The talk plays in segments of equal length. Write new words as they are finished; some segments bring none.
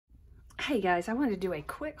Hey guys, I wanted to do a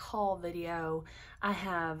quick haul video. I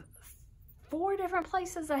have 4 different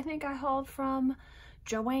places I think I hauled from.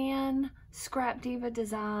 Joann, Scrap Diva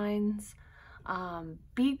Designs,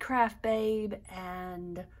 Beadcraft Babe,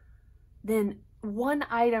 and then one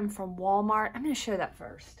item from Walmart. I'm going to show that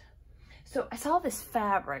first. So I saw this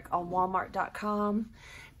fabric on Walmart.com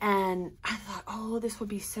and I thought, oh, this would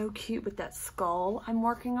be so cute with that skull I'm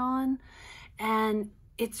working on. And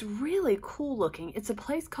it's really cool looking. It's a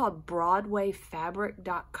place called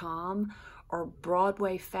BroadwayFabric.com or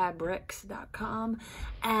BroadwayFabrics.com,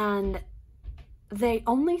 and they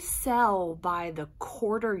only sell by the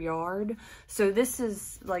quarter yard. So this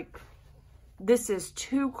is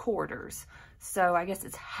 2 quarters. So I guess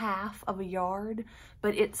it's half of a yard,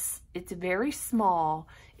 but it's very small.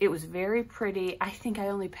 It was very pretty. I think I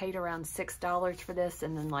only paid around $6 for this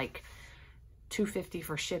and then like $2.50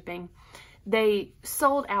 for shipping. They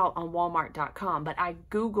sold out on Walmart.com, but I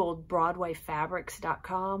Googled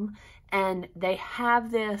BroadwayFabrics.com and they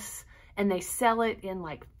have this and they sell it in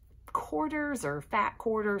like quarters or fat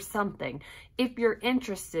quarters, something, if you're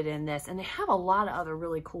interested in this. And they have a lot of other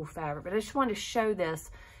really cool fabric, but I just wanted to show this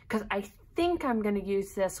because I think I'm going to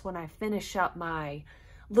use this when I finish up my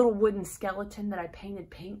little wooden skeleton that I painted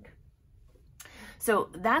pink. So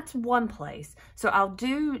that's one place. So I'll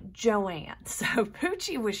do Joann. So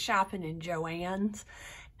Poochie was shopping in Joann's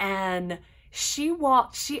and she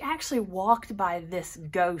actually walked by this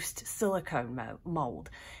ghost silicone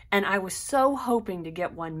mold. And I was so hoping to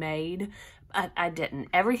get one made, but I didn't.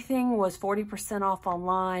 Everything was 40% off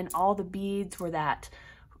online. All the beads were that,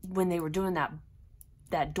 when they were doing that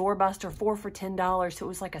doorbuster, 4 for $10. So it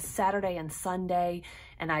was like a Saturday and Sunday,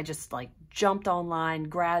 and I just like jumped online,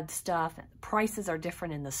 grabbed stuff. Prices are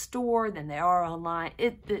different in the store than they are online.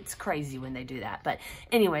 It's crazy when they do that. But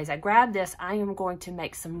anyways, I grabbed this. I am going to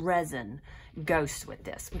make some resin ghosts with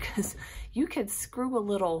this because you could screw a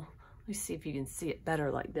little, let me see if you can see it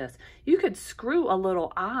better like this. You could screw a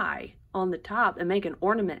little eye on the top and make an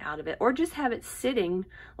ornament out of it, or just have it sitting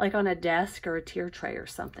like on a desk or a tier tray or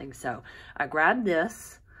something. So I grabbed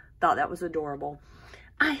this, thought that was adorable.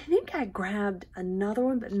 I think I grabbed another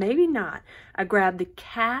one, but maybe not. I grabbed the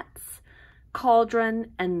cat's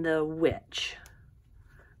cauldron and the witch.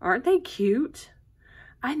 Aren't they cute?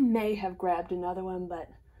 I may have grabbed another one, but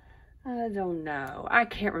I don't know. I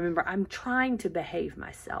can't remember. I'm trying to behave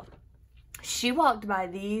myself. She walked by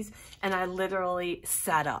these and I literally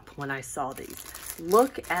sat up when I saw these.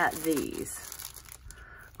 Look at these.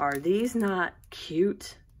 Are these not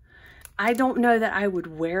cute? I don't know that I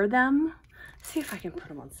would wear them. See if I can put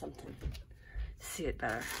them on something. See it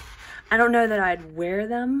better. I don't know that I'd wear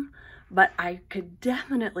them, but I could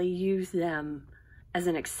definitely use them as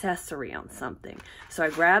an accessory on something. So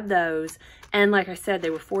I grabbed those, and like I said,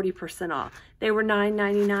 they were 40% off. They were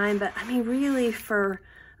 $9.99, but I mean, really, for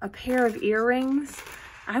a pair of earrings,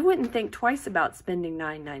 I wouldn't think twice about spending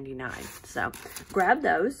 $9.99. So grab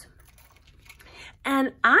those.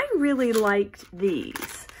 And I really liked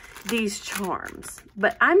these charms,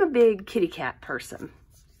 but I'm a big kitty cat person.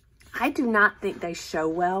 I do not think they show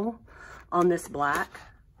well on this black,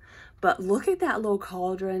 but look at that little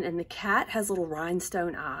cauldron, and the cat has little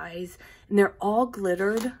rhinestone eyes and they're all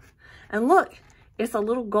glittered. And look, it's a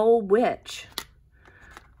little gold witch.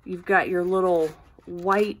 You've got your little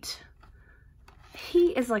white,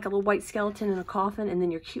 he is like a little white skeleton in a coffin, and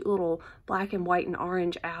then your cute little black and white and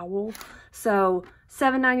orange owl. So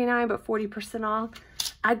 $7.99 but 40% off.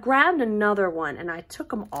 I grabbed another one and I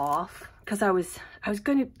took them off because I was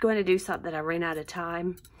going to do something that I ran out of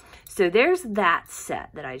time. So there's that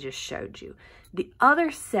set that I just showed you. The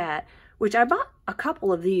other set, which I bought a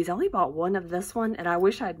couple of these, I only bought one of this one, and I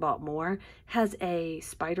wish I'd bought more, has a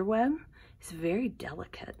spider web. It's very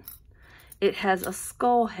delicate. It has a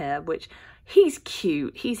skull head, which he's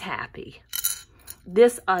cute. He's happy.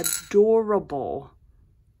 This adorable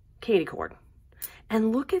candy corn.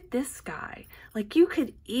 And look at this guy. Like, you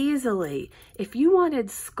could easily, if you wanted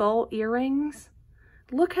skull earrings,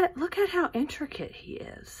 look at how intricate he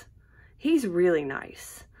is. He's really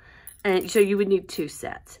nice. And so you would need 2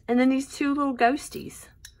 sets. And then these 2 little ghosties.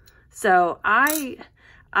 So I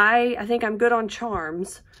think I'm good on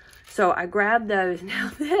charms. So I grabbed those. Now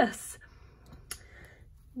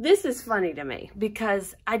this is funny to me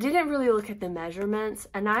because I didn't really look at the measurements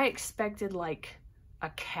and I expected like a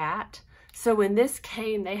cat. So when this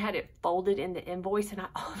came, they had it folded in the invoice and I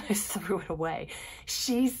almost threw it away.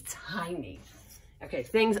 She's tiny. Okay,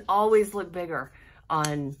 things always look bigger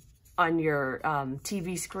on your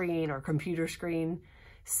TV screen or computer screen.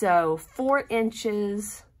 So 4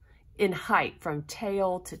 inches in height from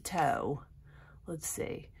tail to toe. Let's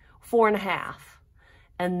see, 4.5.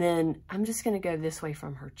 And then I'm just gonna go this way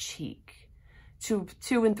from her cheek. 2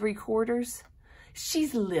 3/4.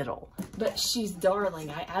 She's little, but she's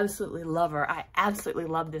darling. I absolutely love her. I absolutely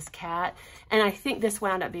love this cat. And I think this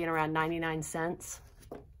wound up being around 99 cents.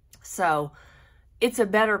 So it's a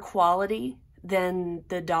better quality than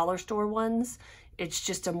the dollar store ones. It's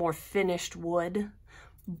just a more finished wood,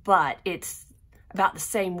 but it's about the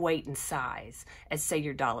same weight and size as, say,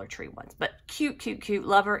 your Dollar Tree ones. But cute, cute, cute.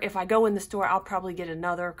 Love her. If I go in the store, I'll probably get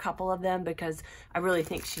another couple of them because I really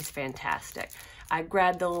think she's fantastic. I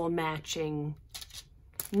grabbed the little matching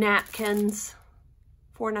napkins,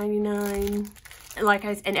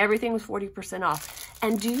 $4.99. And everything was 40% off.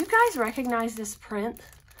 And do you guys recognize this print?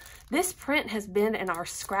 This print has been in our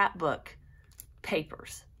scrapbook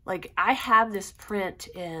papers. Like, I have this print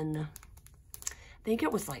in, I think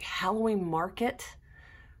it was like Halloween Market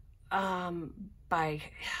by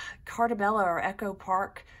Cartabella or Echo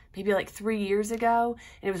Park, maybe like 3 years ago.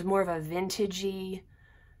 And it was more of a vintagey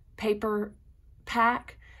paper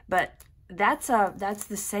pack, but that's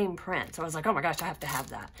the same print. So I was like, oh my gosh, I have to have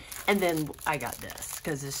that. And then I got this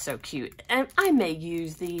because it's so cute. And I may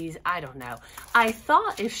use these, I don't know. I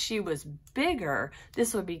thought if she was bigger,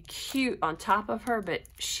 this would be cute on top of her, but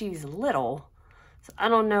she's little. So I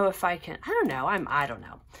don't know if I can, I don't know. I don't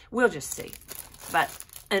know. We'll just see. But,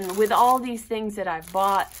 and with all these things that I've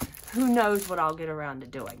bought, who knows what I'll get around to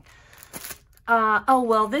doing. Oh,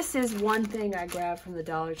 well, this is one thing I grabbed from the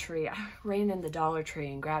Dollar Tree. I ran in the Dollar Tree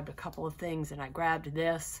and grabbed a couple of things, and I grabbed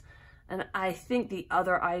this. And I think the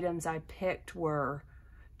other items I picked were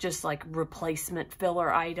just like replacement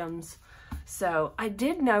filler items. So I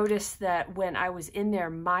did notice that when I was in there,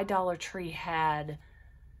 my Dollar Tree had,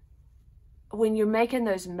 when you're making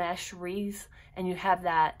those mesh wreaths and you have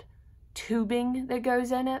that tubing that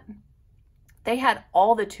goes in it, they had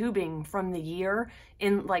all the tubing from the year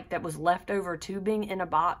in, like, that was leftover tubing in a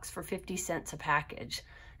box for 50 cents a package.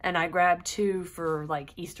 And I grabbed 2 for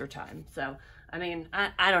like Easter time. So, I mean,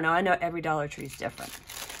 I don't know. I know every Dollar Tree is different.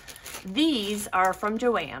 These are from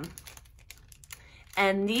Joann.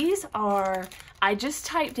 And these are, I just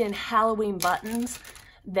typed in Halloween buttons.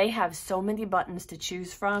 They have so many buttons to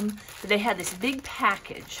choose from. But they had this big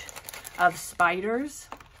package of spiders.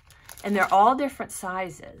 And they're all different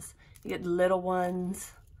sizes. You get the little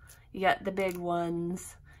ones, you got the big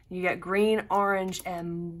ones, you got green, orange,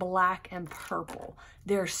 and black and purple.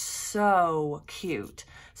 They're so cute.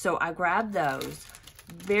 So I grabbed those.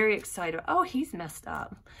 Very excited. Oh, he's messed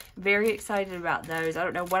up. Very excited about those. I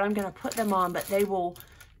don't know what I'm going to put them on, but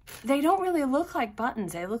they don't really look like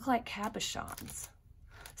buttons. They look like cabochons.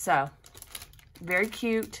 So, very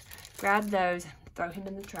cute. Grab those, throw him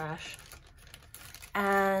in the trash.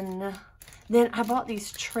 And then I bought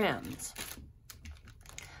these trims.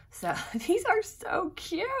 So these are so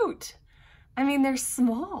cute. I mean, they're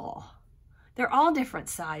small. They're all different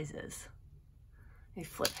sizes. Let me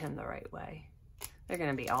flip him the right way. They're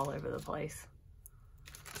gonna be all over the place.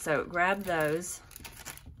 So grab those.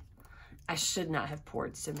 I should not have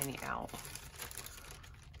poured so many out.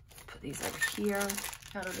 Put these over here,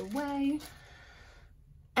 out of the way.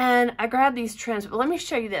 And I grabbed these trims, but let me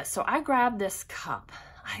show you this. So I grabbed this cup.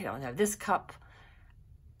 I don't know, this cup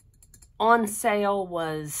on sale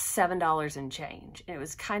was $7 and change. It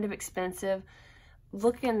was kind of expensive.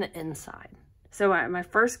 Look in the inside. So my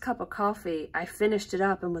first cup of coffee, I finished it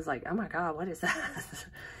up and was like, oh my God, what is that?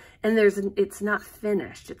 And it's not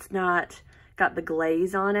finished. It's not got the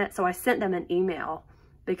glaze on it. So I sent them an email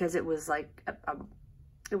because it was like,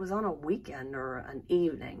 it was on a weekend or an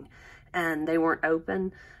evening and they weren't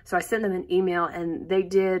open. So I sent them an email and they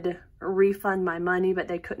did refund my money, but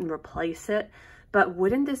they couldn't replace it. But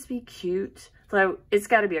wouldn't this be cute? So it's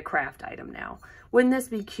got to be a craft item now. Wouldn't this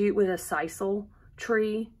be cute with a sisal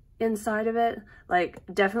tree inside of it? Like,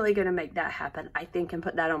 definitely going to make that happen, I think, and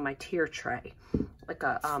put that on my tier tray, like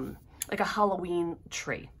a Halloween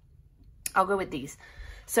tree. I'll go with these.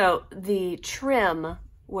 So the trim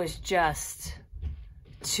was just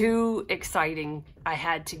too exciting. I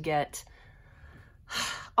had to get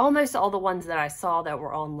almost all the ones that I saw that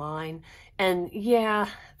were online. And yeah,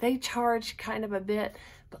 they charge kind of a bit,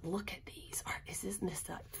 but look at these. Isn't this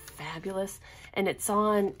fabulous? And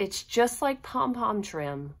it's just like pom-pom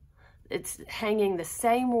trim. It's hanging the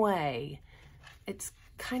same way. It's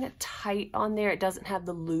kind of tight on there. It doesn't have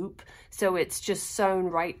the loop. So it's just sewn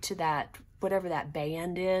right to that, whatever that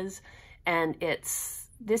band is. And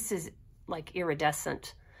this is like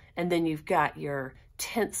iridescent. And then you've got your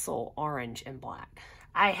tinsel orange and black.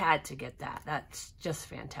 I had to get that. That's just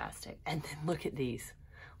fantastic. And then look at these.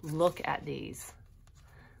 Look at these.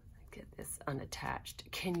 Get this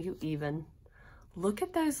unattached. Can you even look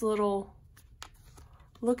at those little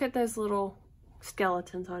Look at those little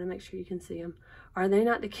skeletons. I want to make sure you can see them. Are they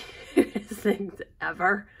not the cutest things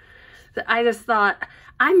ever? I just thought,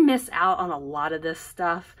 I miss out on a lot of this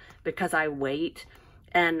stuff because I wait,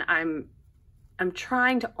 and I'm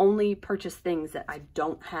trying to only purchase things that I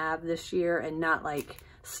don't have this year and not like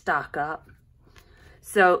stock up.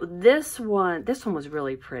 So this one was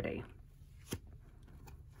really pretty.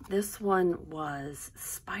 This one was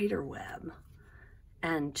spider web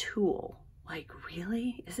and tulle. Like,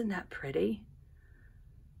 really? Isn't that pretty?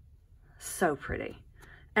 So pretty.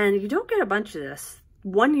 And you don't get a bunch of this.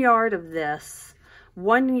 1 yard of this,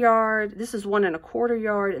 1 yard. This is 1 1/4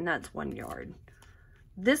 yard, and that's 1 yard.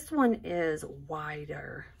 This one is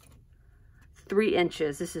wider, 3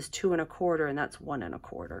 inches. This is 2 1/4, and that's 1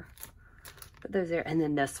 1/4. Put those there. And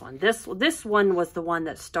then this one. This one was the one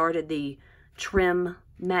that started the trim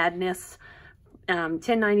madness.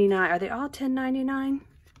 $10.99. Are they all $10.99?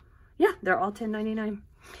 Yeah, they're all $10.99.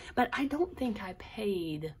 But I don't think I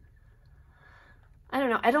paid, I don't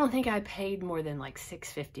know, I don't think I paid more than like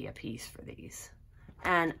 $6.50 a piece for these.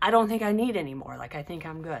 And I don't think I need any more. Like, I think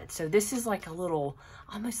I'm good. So this is like a little,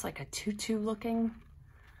 almost like a tutu looking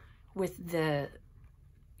with the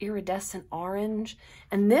iridescent orange.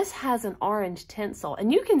 And this has an orange tinsel.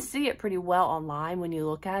 And you can see it pretty well online when you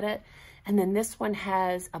look at it. And then this one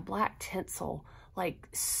has a black tinsel like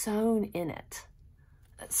sewn in it.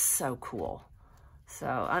 That's so cool. So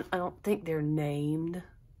I don't think they're named.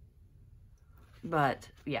 But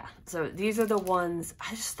yeah, so these are the ones,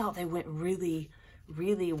 I just thought they went really,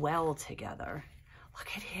 really well together. Look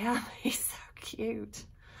at him, he's so cute.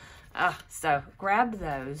 So grabbed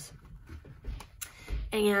those.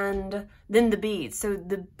 And then the beads. So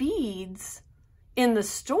the beads in the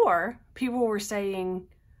store, people were saying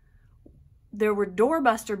there were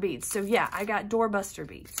doorbuster beads. So yeah, I got doorbuster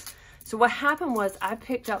beads. So what happened was I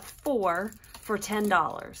picked up 4 for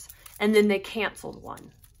 $10, and then they canceled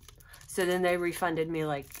one. So then they refunded me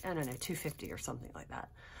like, I don't know, $2.50 or something like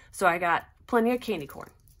that. So I got plenty of candy corn.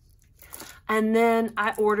 And then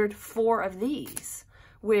I ordered 4 of these,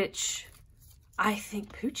 which I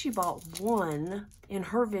think Poochie bought one in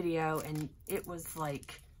her video, and it was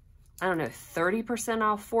like, I don't know, 30%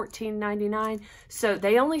 off, $14.99. So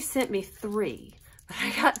they only sent me 3, but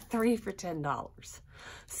I got 3 for $10.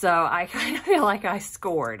 So I kind of feel like I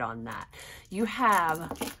scored on that. You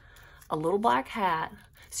have a little black hat.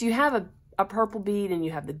 So you have a purple bead, and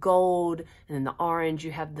you have the gold, and then the orange.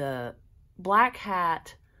 You have the black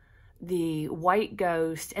hat, the white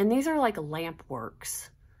ghost, and these are like Lampworks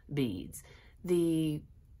beads. The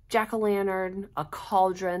jack-o'-lantern, a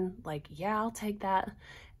cauldron, like, yeah, I'll take that.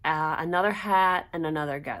 Another hat, and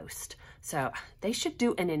another ghost. So they should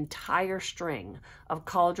do an entire string of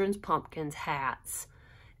cauldrons, pumpkins, hats,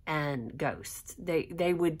 and ghosts.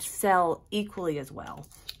 They would sell equally as well.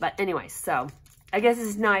 But anyway, so I guess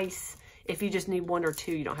it's nice if you just need 1 or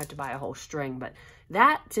 2, you don't have to buy a whole string. But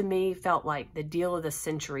that to me felt like the deal of the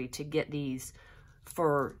century to get these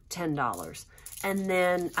for $10. And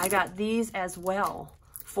then I got these as well,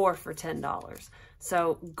 4 for $10.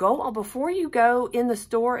 So go, before you go in the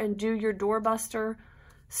store and do your doorbuster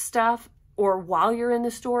stuff, or while you're in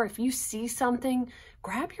the store, if you see something,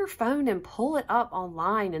 grab your phone and pull it up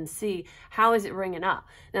online and see how is it ringing up.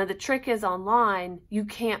 Now the trick is online, you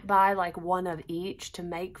can't buy like 1 of each to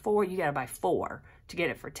make 4. You got to buy 4 to get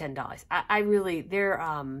it for $10. I really,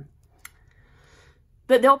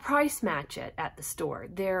 but they'll price match it at the store.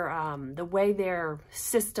 The way their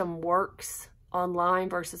system works online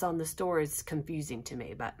versus on the store is confusing to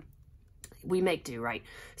me, but we make do, right?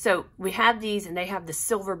 So we have these, and they have the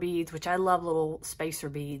silver beads, which I love, little spacer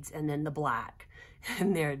beads, and then the black.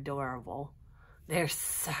 And they're adorable. They're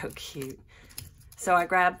so cute. So I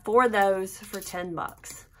grabbed 4 of those for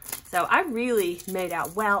 $10. So I really made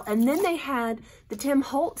out well. And then they had the Tim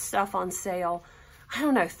Holtz stuff on sale, I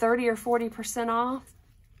don't know, 30 or 40% off.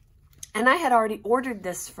 And I had already ordered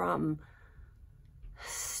this from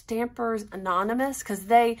Stampers Anonymous,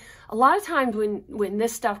 because a lot of times when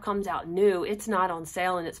this stuff comes out new, it's not on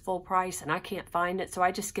sale and it's full price, and I can't find it. So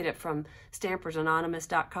I just get it from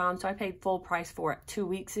stampersanonymous.com. So I paid full price for it 2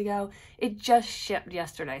 weeks ago. It just shipped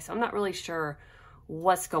yesterday, so I'm not really sure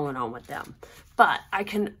what's going on with them. But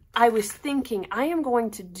I was thinking I am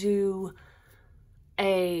going to do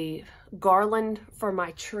a garland for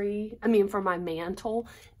my tree, for my mantle,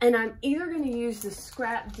 and I'm either going to use the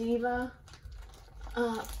Scrap Diva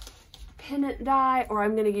pennant die, or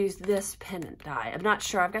I'm going to use this pennant die. I'm not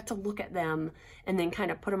sure. I've got to look at them and then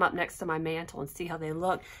kind of put them up next to my mantle and see how they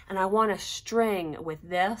look. And I want a string with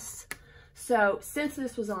this. So since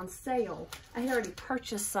this was on sale, I had already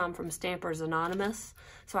purchased some from Stampers Anonymous.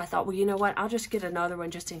 So I thought, well, you know what? I'll just get another one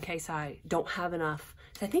just in case I don't have enough.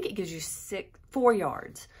 So I think it gives you 4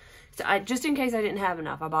 yards. So just in case I didn't have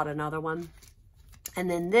enough, I bought another one. And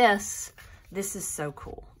then this is so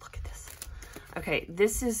cool. Look at this. Okay,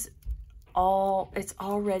 this is it's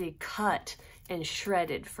already cut and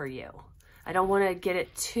shredded for you. I don't want to get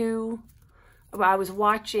it too... Well, I was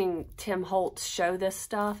watching Tim Holtz show this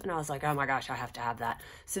stuff, and I was like, oh my gosh, I have to have that.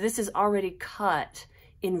 So this is already cut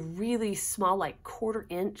in really small, like 1/4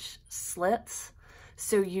 inch slits,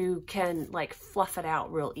 so you can like fluff it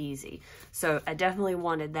out real easy. So I definitely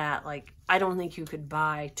wanted that. Like, I don't think you could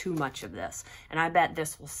buy too much of this, and I bet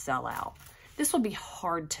this will sell out. This will be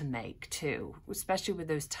hard to make too, especially with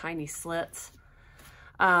those tiny slits.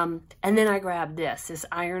 And then I grabbed this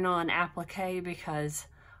iron-on applique because,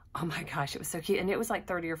 oh my gosh, it was so cute. And it was like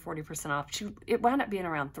 30 or 40% off. It wound up being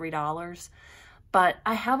around $3. But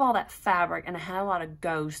I have all that fabric and I had a lot of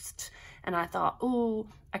ghosts. And I thought, oh,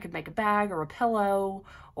 I could make a bag or a pillow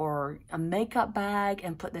or a makeup bag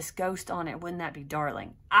and put this ghost on it. Wouldn't that be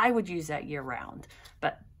darling? I would use that year round,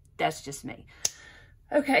 but that's just me.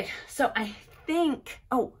 Okay, so I think,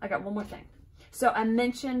 oh, I got one more thing. So I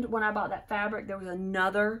mentioned when I bought that fabric, there was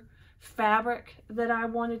another fabric that I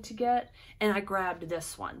wanted to get, and I grabbed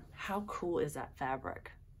this one. How cool is that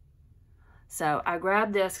fabric? So I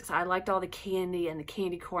grabbed this because I liked all the candy and the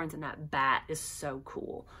candy corns, and that bat is so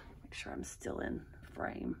cool. Make sure I'm still in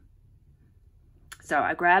frame. So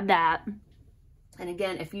I grabbed that, and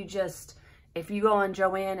again, if you go on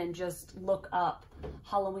Joann and just look up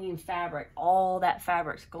Halloween fabric, all that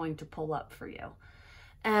fabric's going to pull up for you.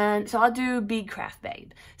 And so I'll do Beadcraft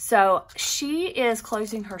Babe. So she is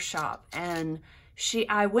closing her shop, and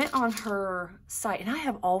I went on her site, and I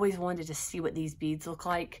have always wanted to see what these beads look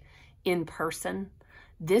like in person.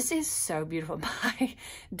 This is so beautiful. My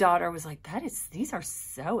daughter was like, these are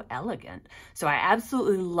so elegant. So I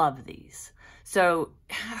absolutely love these. So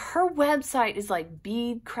her website is like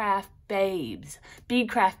Beadcraft Babes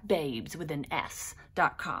with an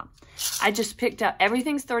S.com. I just picked up,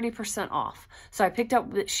 everything's 30% off. So I picked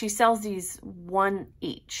up, she sells these 1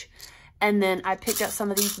 each. And then I picked up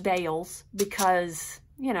some of these bales because,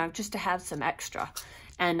 you know, just to have some extra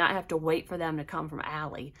and not have to wait for them to come from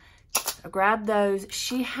Allie. I grabbed those.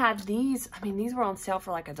 She had these, I mean, these were on sale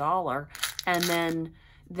for like $1. And then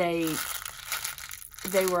they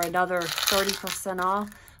were another 30% off.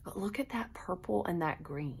 But look at that purple and that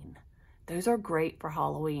green. Those are great for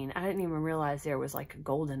Halloween. I didn't even realize there was like a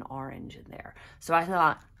golden orange in there. So I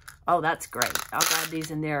thought, oh, that's great. I'll grab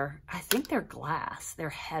these in there. I think they're glass. They're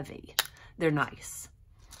heavy. They're nice.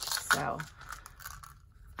 So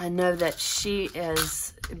I know that she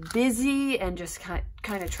is busy and just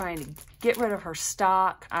kind of trying to get rid of her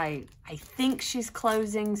stock. I think she's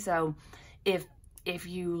closing. So if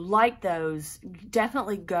you like those,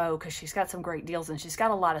 definitely go, because she's got some great deals and she's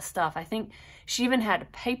got a lot of stuff. I think she even had a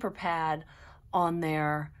paper pad on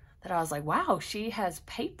there that I was like, wow, she has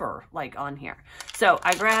paper like on here. So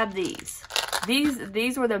I grabbed these.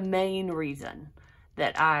 These were the main reason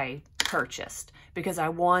that I purchased, because I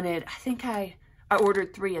wanted, I think I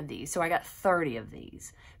ordered 3 of these. So I got 30 of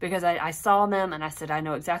these because I saw them and I said, I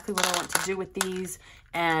know exactly what I want to do with these,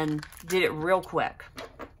 and did it real quick.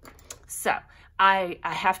 So I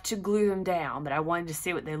have to glue them down, but I wanted to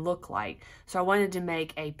see what they look like. So I wanted to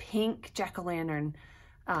make a pink jack-o'-lantern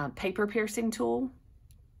paper piercing tool.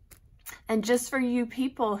 And just for you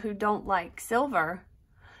people who don't like silver,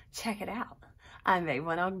 check it out. I made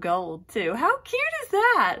one on gold too. How cute is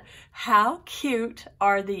that? How cute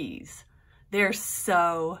are these? They're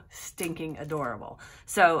so stinking adorable.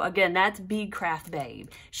 So again, that's Beadcraft Babe.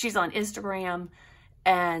 She's on Instagram,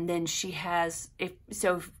 and then she has, if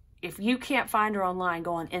you can't find her online,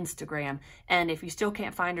 go on Instagram. And if you still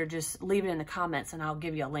can't find her, just leave it in the comments and I'll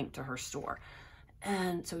give you a link to her store.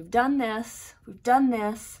 And so we've done this. We've done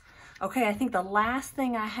this. Okay, I think the last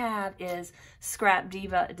thing I have is Scrap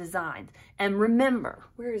Diva Designs. And remember,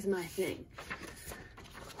 where is my thing?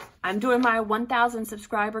 I'm doing my 1,000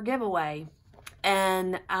 subscriber giveaway.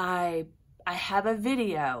 And I have a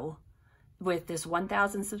video with this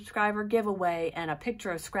 1,000 subscriber giveaway and a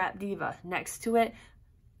picture of Scrap Diva next to it.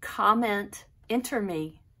 Comment, enter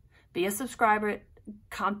me, be a subscriber,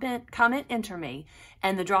 comment, enter me,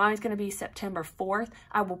 and the drawing is going to be September 4th.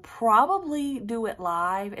 I will probably do it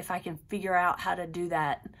live if I can figure out how to do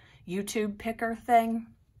that YouTube picker thing.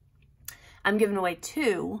 I'm giving away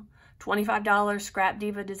 2 $25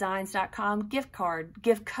 scrapdivadesigns.com gift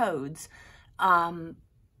codes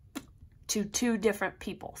to 2 different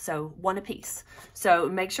people, so 1 apiece. So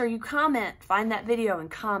make sure you comment, find that video and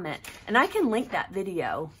comment, and I can link that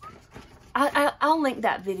video. I'll link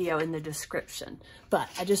that video in the description, but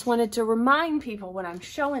I just wanted to remind people when I'm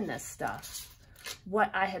showing this stuff what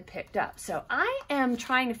I had picked up. So I am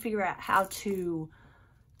trying to figure out how to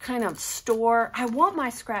kind of store, I want my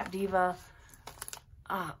Scrap Diva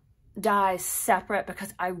dies separate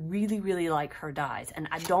because I really like her dies, and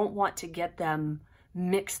I don't want to get them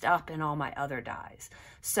mixed up in all my other dies.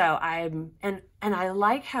 So and I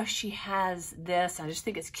like how she has this. I just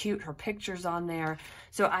think it's cute, her pictures on there.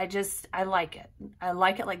 So I like it. I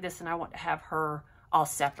like it like this, and I want to have her all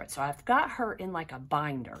separate. So I've got her in like a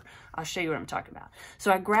binder. I'll show you what I'm talking about.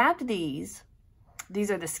 So I grabbed these.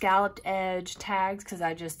 These are the scalloped edge tags because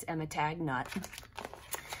I just am a tag nut.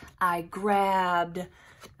 I grabbed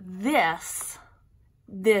this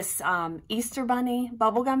Easter Bunny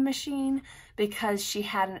bubblegum machine because she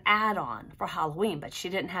had an add-on for Halloween, but she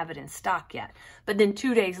didn't have it in stock yet. But then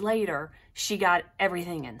 2 days later, she got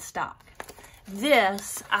everything in stock.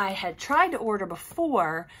 This I had tried to order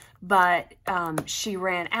before, but she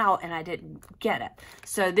ran out and I didn't get it.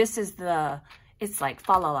 So this is it's like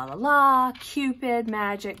fa la la la la, Cupid,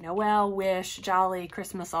 Magic, Noel, Wish, Jolly,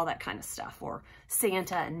 Christmas, all that kind of stuff, or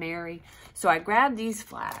Santa and Mary. So I grabbed these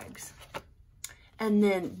flags, and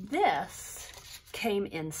then this came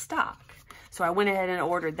in stock. So I went ahead and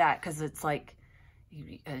ordered that because it's like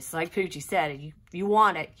Poochie said, if you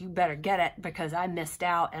want it, you better get it because I missed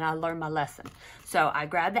out and I learned my lesson. So I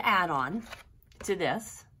grabbed the add-on to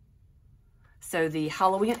this. So the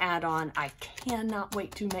Halloween add-on, I cannot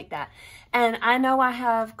wait to make that. And I know I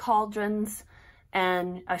have cauldrons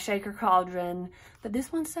and a shaker cauldron, but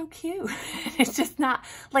this one's so cute. It's just not,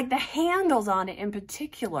 like the handles on it in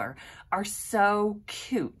particular are so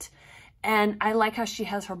cute. And I like how she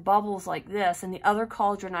has her bubbles like this, and the other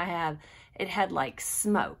cauldron I have, it had like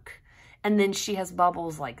smoke. And then she has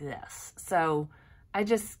bubbles like this. So I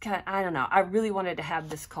don't know. I really wanted to have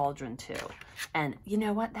this cauldron too. And you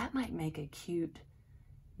know what? That might make a cute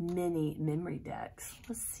mini memory decks.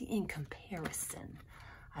 Let's see in comparison.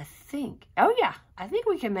 I think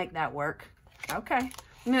we can make that work. Okay.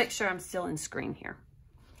 Let me make sure I'm still in screen here.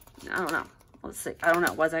 I don't know. Let's see. I don't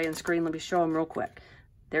know. Was I in screen? Let me show them real quick.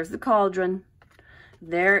 There's the cauldron.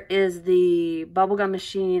 There is the bubblegum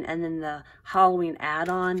machine, and then the Halloween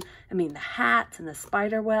add-on. I mean, the hats and the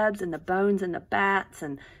spider webs and the bones and the bats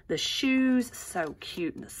and the shoes. So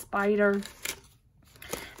cute. And the spider.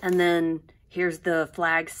 And then here's the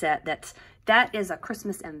flag set. That is a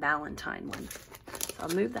Christmas and Valentine one. So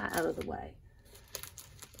I'll move that out of the way.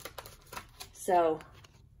 So,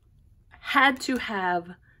 had to have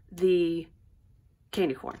the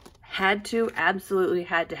candy corn. Absolutely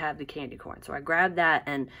had to have the candy corn. So I grabbed that,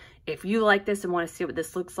 and if you like this and want to see what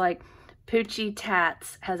this looks like, Poochie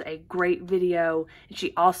Tats has a great video. And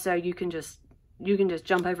she also, you can just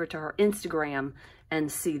jump over to her Instagram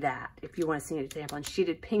and see that if you want to see an example. And she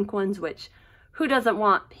did pink ones, which who doesn't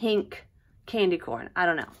want pink candy corn? I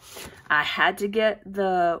don't know. I had to get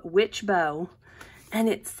the witch bow, and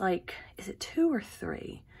it's like, is it 2 or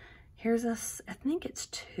 3? Here's I think it's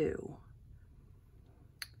 2.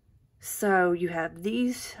 So you have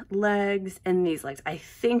these legs and these legs. I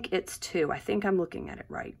think it's 2. I think I'm looking at it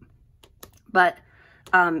right. But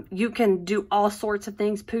you can do all sorts of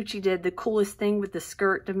things. Poochie did the coolest thing with the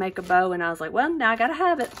skirt to make a bow, and I was like, well, now I gotta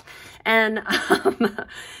have it. And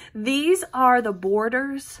these are the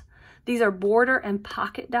borders. These are border and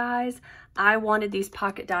pocket dies. I wanted these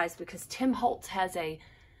pocket dies because Tim Holtz has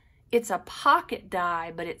it's a pocket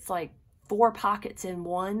die, but it's like 4 pockets in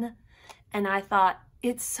one. And I thought,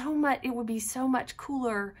 it would be so much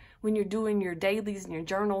cooler when you're doing your dailies and your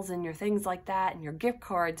journals and your things like that and your gift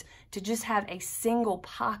cards to just have a single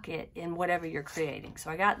pocket in whatever you're creating. So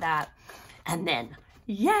I got that. And then,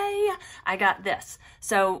 yay, I got this.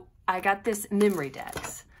 So I got this memory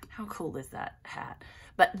decks. How cool is that hat?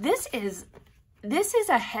 But this is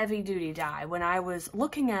a heavy duty die. When I was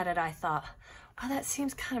looking at it, I thought, oh, that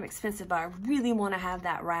seems kind of expensive, but I really want to have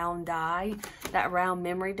that round die, that round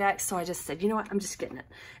memory deck. So I just said, you know what, I'm just getting it.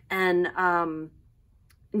 And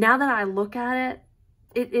now that I look at it,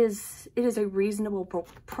 it is a reasonable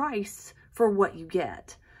price for what you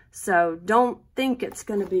get. So don't think it's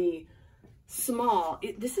going to be small.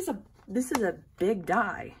 This is a big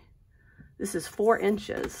die. This is 4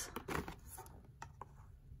 inches.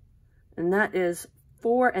 And that is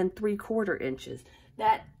 4 3/4 inches.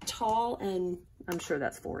 That tall, and I'm sure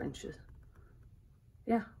that's 4 inches.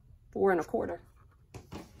 Yeah, 4 1/4.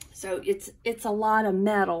 So it's a lot of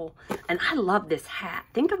metal, and I love this hat.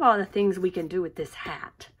 Think of all the things we can do with this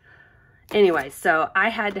hat. Anyway, so I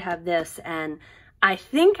had to have this, and I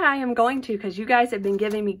think I am going to, because you guys have been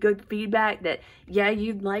giving me good feedback that, yeah,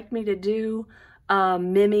 you'd like me to do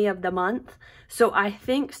Mimi of the month. So I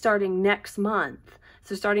think starting next month,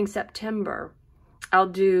 so starting September, I'll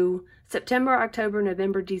do September, October,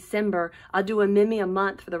 November, December. I'll do a Mimi a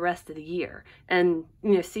month for the rest of the year, and,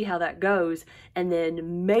 you know, see how that goes. And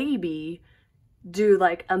then maybe do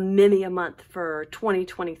like a Mimi a month for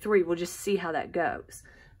 2023. We'll just see how that goes.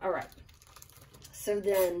 All right. So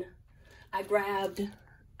then I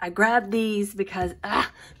grabbed these because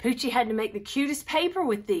Poochie had to make the cutest paper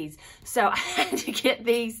with these. So I had to get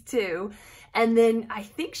these too. And then I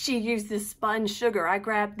think she used this spun sugar. I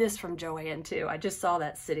grabbed this from Joann too. I just saw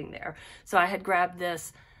that sitting there. So I had grabbed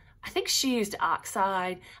this. I think she used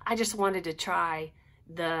oxide. I just wanted to try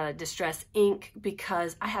the Distress ink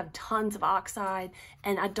because I have tons of oxide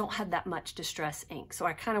and I don't have that much Distress ink. So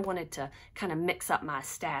I kind of wanted to kind of mix up my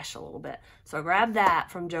stash a little bit. So I grabbed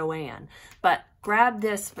that from Joann, but grab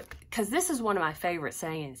this because this is one of my favorite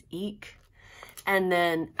sayings, eek. And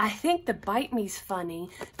then I think the Bite Me's funny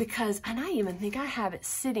because, and I even think I have it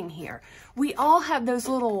sitting here. We all have those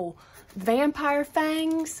little vampire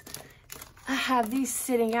fangs. I have these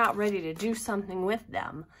sitting out ready to do something with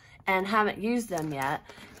them and haven't used them yet.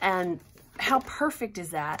 And how perfect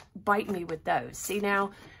is that? Bite Me with those. See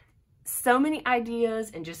now, so many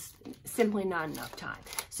ideas and just simply not enough time.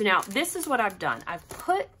 So now this is what I've done. I've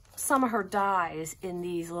put some of her dies in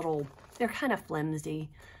these little, they're kind of flimsy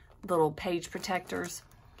little page protectors.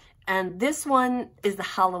 And this one is the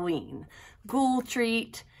Halloween Ghoul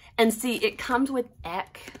Treat. And see, it comes with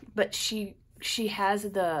Eck, but she has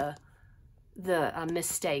the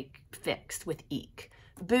mistake fixed with Eek.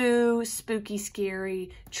 Boo, spooky,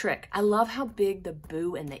 scary, trick. I love how big the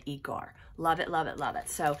boo and the eek are. Love it, love it, love it.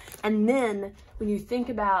 So, and then when you think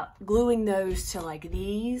about gluing those to like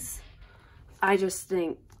these, I just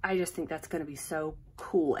think that's going to be so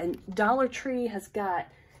cool. And Dollar Tree has got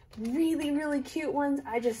really, really cute ones.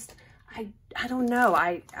 I don't know.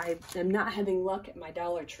 I am not having luck at my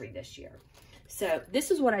Dollar Tree this year. So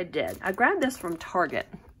this is what I did. I grabbed this from Target,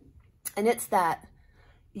 and it's that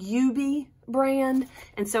Yubi brand,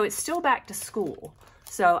 and so it's still back to school.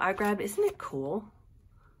 So I grabbed, isn't it cool?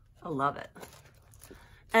 I love it.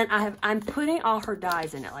 And I'm putting all her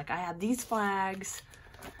dies in it. Like I have these flags.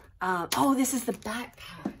 Oh, this is the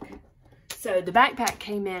backpack. So the backpack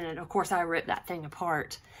came in, and of course I ripped that thing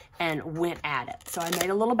apart and went at it. So I made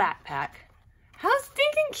a little backpack. How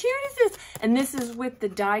stinking cute is this? And this is with the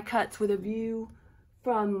die cuts with a view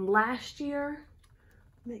from last year.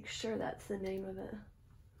 Make sure that's the name of it.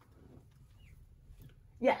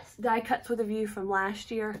 Yes, die cuts with a view from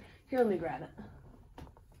last year. Here, let me grab it.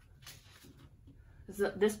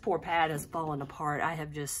 This poor pad has fallen apart. I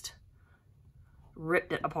have just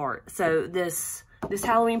ripped it apart. So this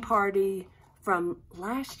Halloween party from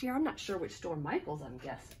last year, I'm not sure which store, Michael's, I'm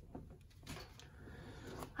guessing.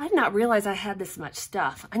 I did not realize I had this much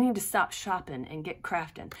stuff. I need to stop shopping and get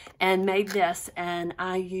crafting. And made this, and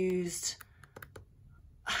I used,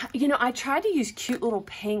 you know, I tried to use cute little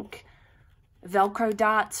pink Velcro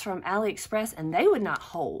dots from AliExpress, and they would not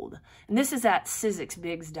hold. And this is that Sizzix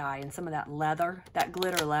Bigs die and some of that leather, that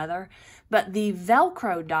glitter leather. But the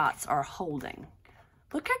Velcro dots are holding.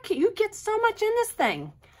 Look how cute. You get so much in this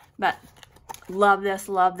thing. But love this,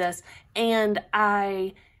 love this. And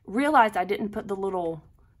I realized I didn't put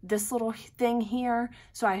this little thing here.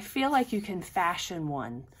 So I feel like you can fashion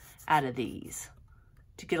one out of these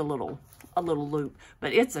to get a little loop.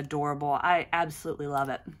 But it's adorable. I absolutely love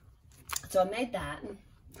it. So I made that.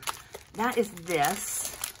 That is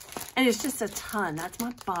this. And it's just a ton. That's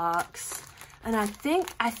my box. And I think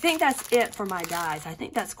that's it for my dies. I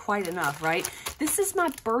think that's quite enough, right? This is my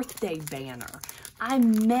birthday banner. I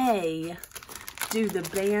may do the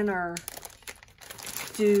banner,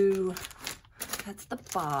 that's the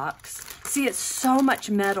box. See, it's so much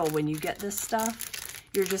metal when you get this stuff.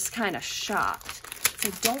 You're just kind of shocked. So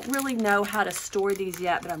I don't really know how to store these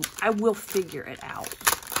yet, but I will figure it out.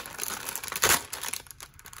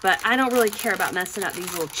 But I don't really care about messing up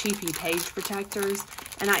these little cheapy page protectors.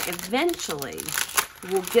 And I eventually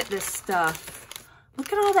will get this stuff.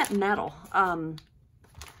 Look at all that metal. I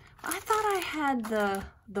thought I had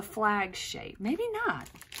the flag shape. Maybe not.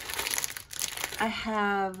 I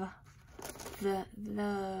have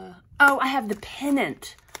I have the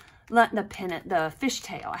pennant. Not the pennant, the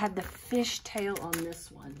fishtail. I have the fishtail on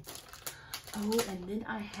this one. Oh, and then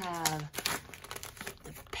I have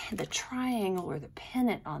the triangle or the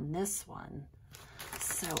pennant on this one.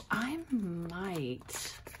 So I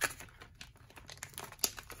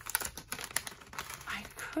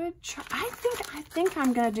could try, I think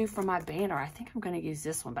I'm going to do for my banner, I think I'm going to use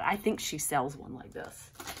this one, but I think she sells one like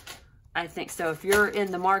this. I think so. If you're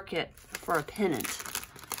in the market for a pennant,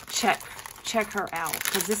 check her out,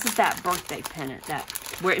 because this is that birthday pennant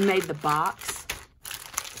where it made the box.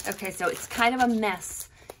 Okay, so it's kind of a mess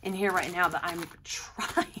in here right now, but I'm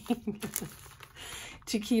trying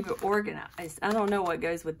to keep it organized. I don't know what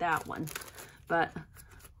goes with that one, but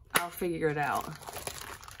I'll figure it out.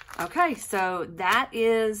 Okay, so that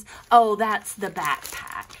is, oh, that's the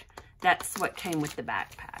backpack. That's what came with the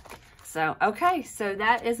backpack. So, okay, so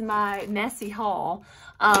that is my messy haul.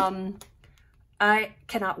 I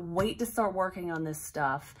cannot wait to start working on this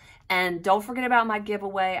stuff. And don't forget about my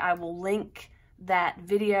giveaway. I will link that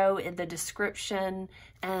video in the description.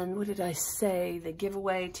 And what did I say? The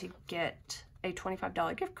giveaway to get a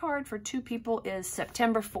 $25 gift card for 2 people is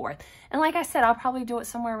September 4th. And like I said, I'll probably do it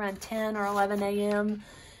somewhere around 10 or 11 a.m.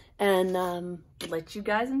 and let you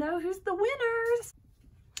guys know who's the winners.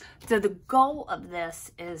 So the goal of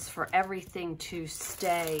this is for everything to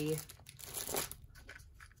stay,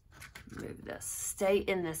 move this, stay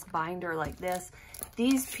in this binder like this.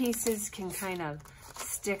 These pieces can kind of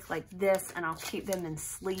stick like this, and I'll keep them in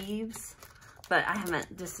sleeves, but I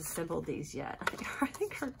haven't disassembled these yet. I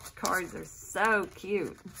think her cards are so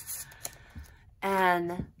cute.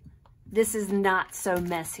 And this is not so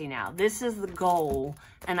messy now. This is the goal.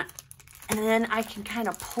 And then I can kind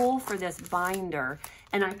of pull for this binder,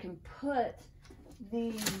 and I can put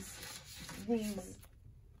these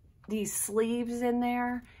sleeves in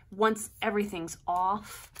there once everything's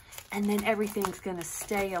off, and then everything's gonna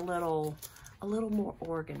stay a little more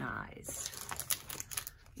organized.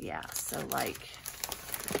 Yeah, so like,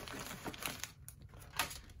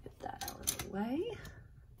 get that out of the way.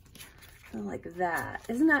 Kind of like that.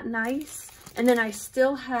 Isn't that nice? And then I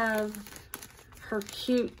still have her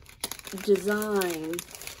cute design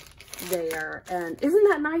there. And isn't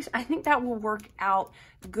that nice? I think that will work out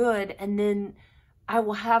good. And then I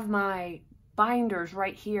will have my binders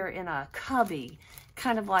right here in a cubby,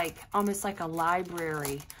 kind of like, almost like a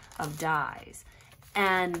library of dies.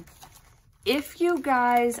 And if you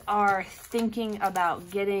guys are thinking about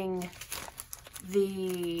getting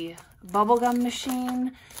the bubblegum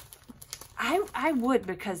machine, I would,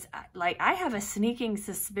 because like I have a sneaking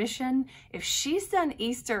suspicion if she's done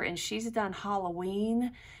Easter and she's done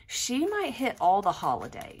Halloween, she might hit all the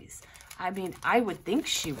holidays. I mean, I would think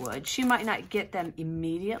she would. She might not get them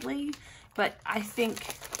immediately, but I think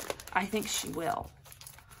she will.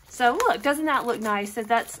 So look, doesn't that look nice? So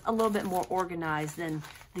that's a little bit more organized than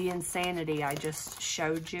the insanity I just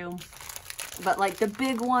showed you. But like the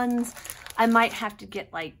big ones, I might have to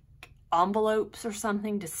get like envelopes or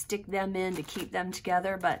something to stick them in to keep them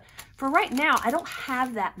together. But for right now, I don't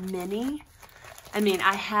have that many. I mean,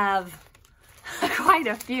 I have quite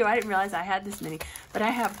a few. I didn't realize I had this many, but I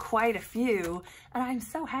have quite a few, and I'm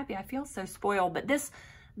so happy. I feel so spoiled. But this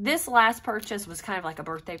last purchase was kind of like a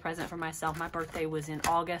birthday present for myself. My birthday was in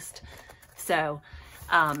August. So,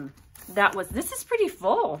 this is pretty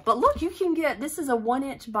full. But look, you can get, this is a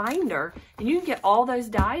 1-inch binder, and you can get all those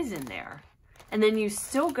dies in there. And then you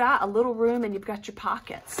still got a little room, and you've got your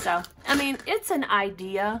pockets. So, I mean, it's an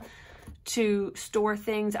idea to store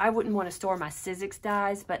things. I wouldn't want to store my Sizzix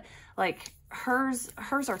dies, but like hers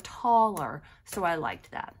are taller, so I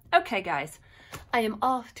liked that. Okay, guys, I am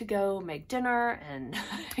off to go make dinner and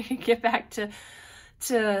get back to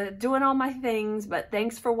doing all my things, but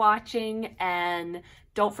thanks for watching, and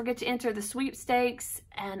don't forget to enter the sweepstakes,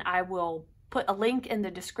 and I will put a link in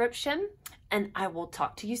the description, and I will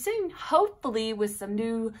talk to you soon, hopefully with some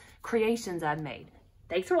new creations I've made.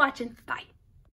 Thanks for watching. Bye.